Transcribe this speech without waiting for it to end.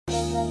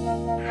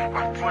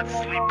My foot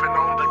sleeping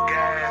on the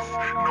gas.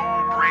 No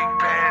break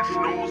pass,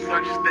 no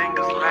such thing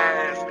as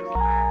last.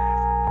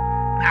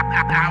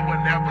 I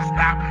would never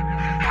stop.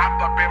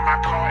 Hopped up in my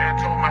car and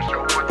told my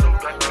chauffeur to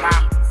the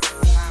top.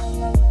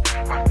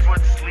 My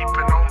foot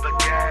sleeping on the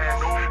gas.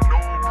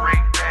 No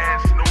break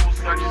pass, no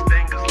such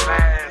thing as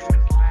last.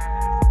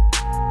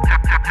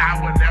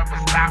 I would never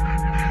stop.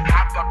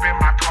 Hopped up in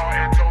my car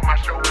and told my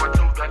chauffeur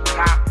to the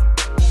top.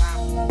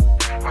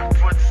 My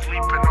foot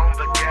sleeping on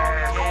the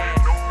gas.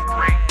 No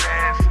break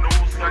pass, no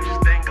such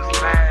thing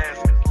as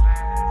last.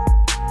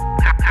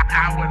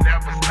 I would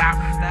never stop.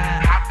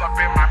 Hopped up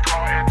in my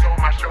car and told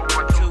my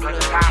chauffeur to the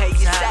top. Hey,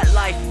 it's that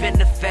life in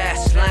the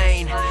fast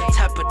lane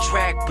type of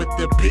track, but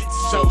the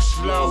beat's so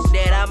slow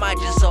that I might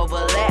just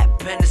overlap.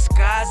 And the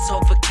sky's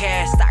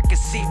overcast, I can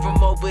see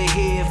from over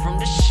here, from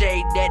the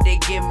shade that they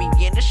give me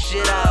and the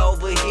shit I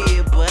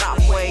overhear. But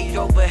I'm way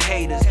over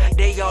haters,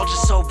 they all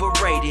just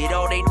overrated.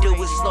 All they do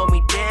is slow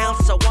me down,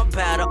 so I'm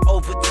about to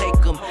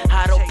overtake them.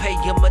 I don't pay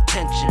them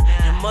attention,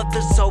 the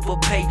mothers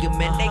overpay them,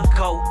 and they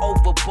go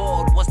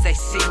overboard once they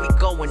see me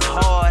going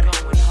hard.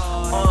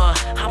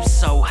 I'm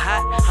so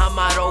hot, I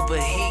might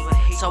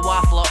overheat, so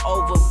I flow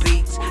over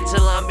beats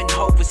till I'm in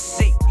Hover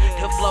seat.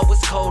 The flow is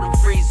cold and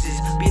freezes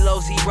below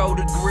 0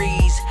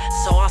 degrees,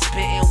 so I'm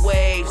spitting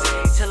waves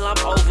till I'm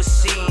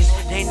overseas.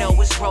 They know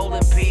it's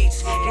rolling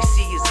beats, they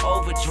see it's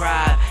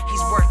overdrive.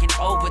 He's working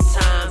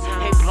overtime,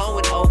 they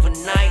blowing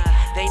overnight.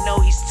 They know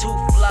he's too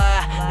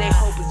fly, they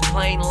hope his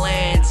plane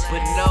lands,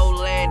 but no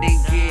landing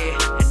gear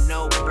and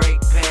no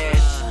brake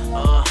pads.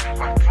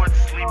 My foot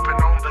sleeping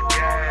on the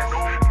gas.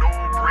 No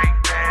brake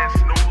pass,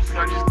 no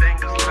such thing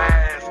as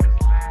last.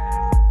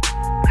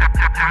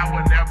 I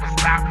would never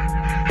stop.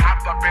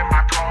 Hopped up in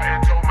my car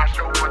and told my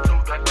chauffeur to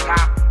the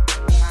top.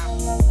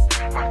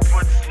 My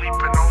foot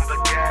sleeping on the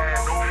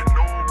gas.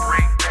 No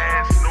brake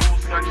pass, no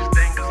such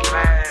thing as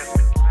last.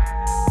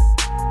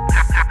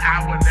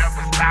 I would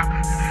never stop.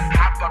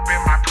 Hopped up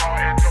in my car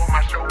and told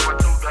my chauffeur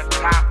to the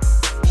top.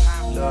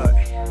 Look,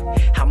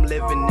 I'm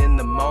living in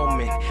the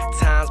moment.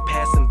 Time's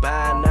passing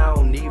by and I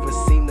don't even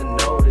seem to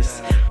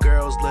notice.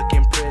 Girls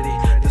looking pretty,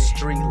 the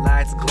street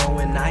lights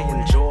glowing. I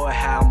enjoy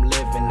how I'm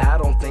living. I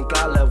don't think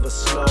I'll ever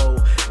slow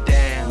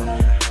down.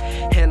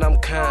 And I'm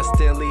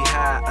constantly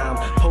high. I'm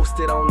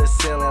posted on the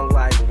ceiling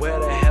like, where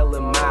the hell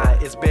am I?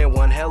 It's been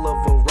one hell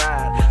of a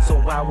ride, so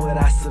why would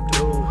I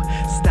subdue?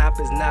 Stop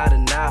is not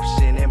an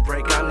option, and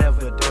break I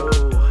never do.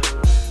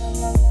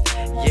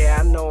 Yeah,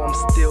 I know I'm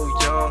still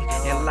young,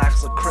 and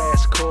life's a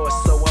crash course,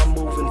 so I'm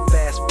moving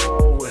fast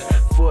forward.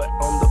 Foot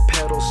on the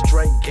pedal,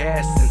 straight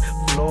gas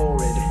and floor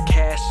it.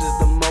 Cash is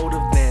the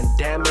motive, then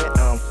damn it,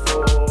 I'm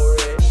for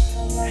it.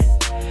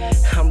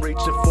 I'm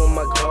reaching for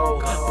my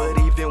goal, but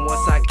even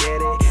once I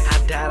get it,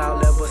 I doubt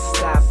I'll ever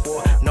stop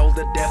or know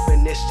the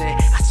definition.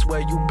 I swear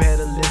you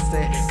better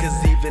listen,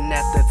 cause even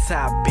at the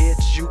top,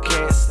 bitch, you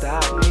can't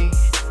stop me.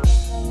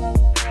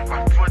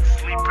 My foot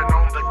sleeping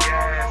on the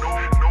gas.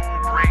 No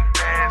brake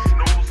pass,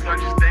 no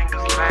such thing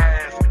as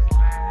last.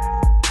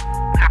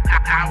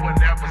 I would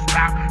never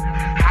stop.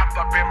 Hopped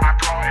up in my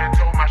car and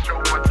told my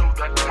chauffeur to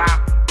the top.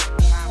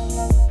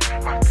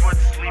 My foot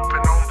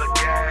sleeping on the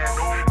gas.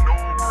 No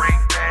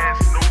brake pass,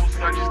 no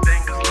such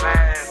thing as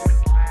last.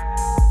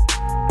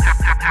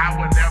 I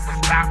would never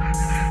stop.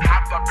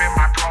 Hopped up in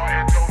my car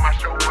and told my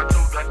chauffeur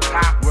to the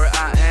top. Where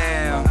I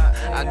am,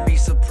 I'd be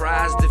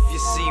surprised if you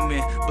see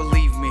me.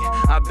 Believe me,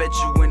 I bet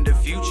you in the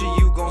future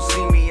you gon'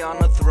 see me on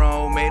a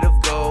throne made of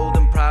gold,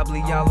 and probably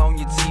y'all on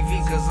your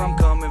TV, cause I'm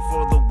coming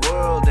for the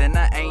world and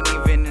I ain't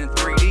even in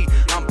 3D.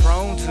 I'm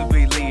prone to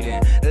be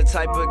leading, the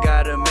type of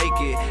guy to make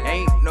it.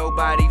 Ain't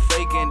nobody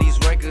faking, these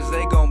records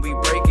they gon' be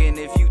breaking.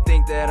 If you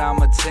think that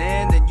I'm a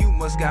 10, then you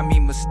must got me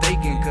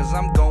mistaken, cause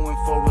I'm going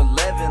for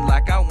 11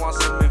 like I want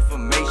some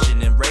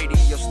information in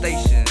radio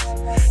stations.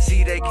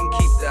 See, they can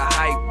keep the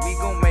hype, we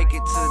gon' make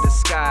it to the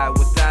sky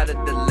without a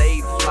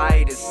delayed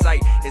flight in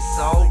sight. It's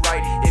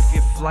alright if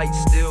your flight's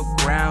still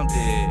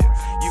grounded,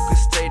 you can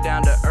stay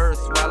down to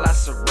earth while I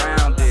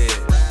surround it.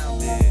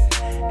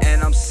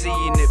 And I'm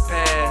seeing it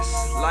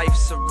pass,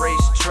 life's a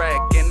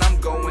racetrack and I'm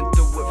going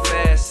through it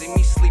fast. See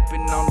me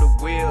sleeping on the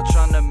wheel,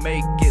 trying to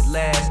make it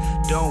last.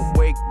 Don't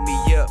wake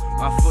me up,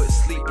 my foot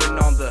sleeping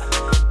on the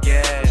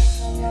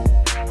gas.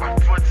 My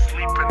foot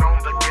sleeping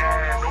on the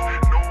gas.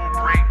 No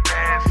brake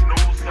pass, no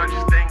such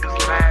thing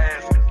as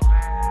last.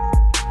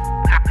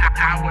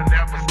 I would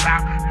never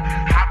stop.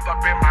 Hopped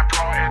up in my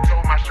car and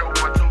told my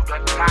chauffeur to the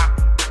top.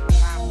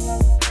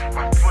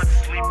 My foot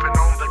sleeping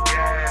on the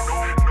gas.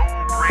 No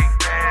brake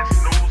pass,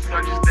 no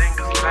such thing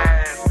as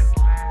last.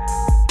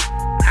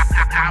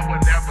 I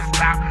would never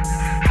stop.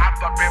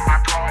 Hopped up in my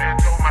car and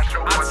told my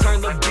chauffeur I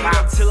turn the beat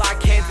up till I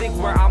can't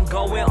think where I'm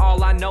going.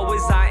 All I know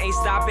is I ain't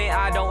stopping.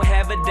 I don't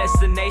have a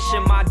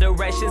destination. My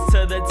direction's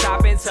to the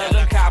top and to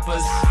the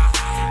coppers.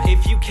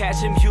 If you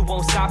catch them, you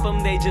won't stop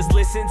them. They just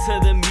listen to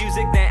the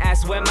music, then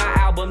ask when my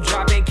album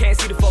dropping. Can't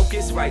see the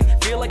focus right.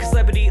 Feel like a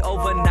celebrity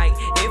overnight.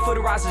 In for the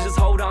roster, just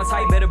hold on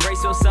tight. Better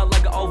brace yourself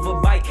like an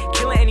overbite.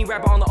 Killing any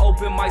rapper on the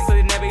open mic, so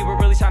they never even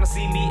really trying to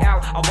see me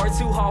out. I work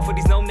too hard for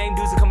these no-name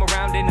dudes to come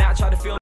around and not try to feel